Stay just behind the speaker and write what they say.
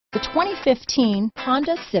The 2015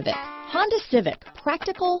 Honda Civic. Honda Civic,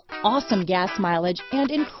 practical, awesome gas mileage,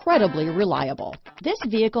 and incredibly reliable. This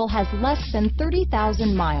vehicle has less than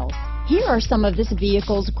 30,000 miles. Here are some of this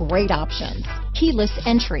vehicle's great options: keyless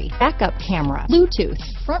entry, backup camera, Bluetooth,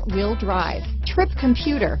 front wheel drive, trip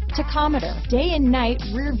computer, tachometer, day and night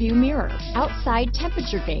rear view mirror, outside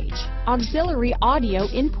temperature gauge, auxiliary audio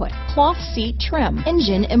input, cloth seat trim,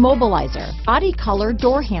 engine immobilizer, body color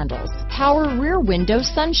door handles, power rear window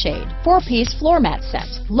sunshade, 4-piece floor mat set,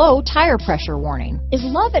 low tire pressure warning. Is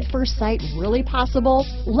love at first sight really possible?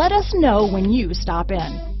 Let us know when you stop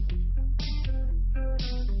in.